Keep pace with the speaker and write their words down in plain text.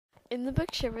In the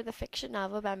book Shiver, the fiction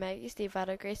novel by Maggie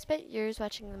Stiefvater, Grace spent years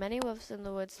watching the many wolves in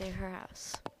the woods near her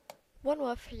house. One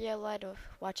wolf, her yellow-eyed wolf,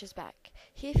 watches back.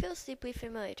 He feels deeply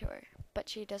familiar to her, but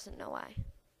she doesn't know why.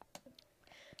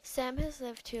 Sam has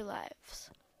lived 2 lives.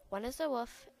 One is a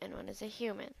wolf and one is a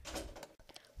human.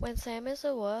 When Sam is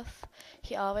a wolf,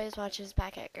 he always watches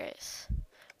back at Grace,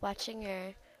 watching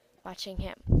her, watching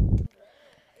him.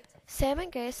 Sam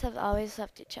and Grace have always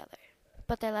loved each other,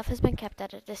 but their love has been kept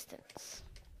at a distance.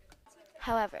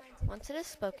 However, once it is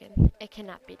spoken, it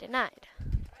cannot be denied.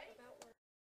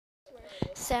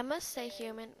 Sam must stay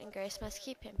human and Grace must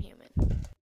keep him human.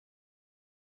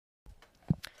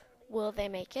 Will they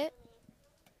make it?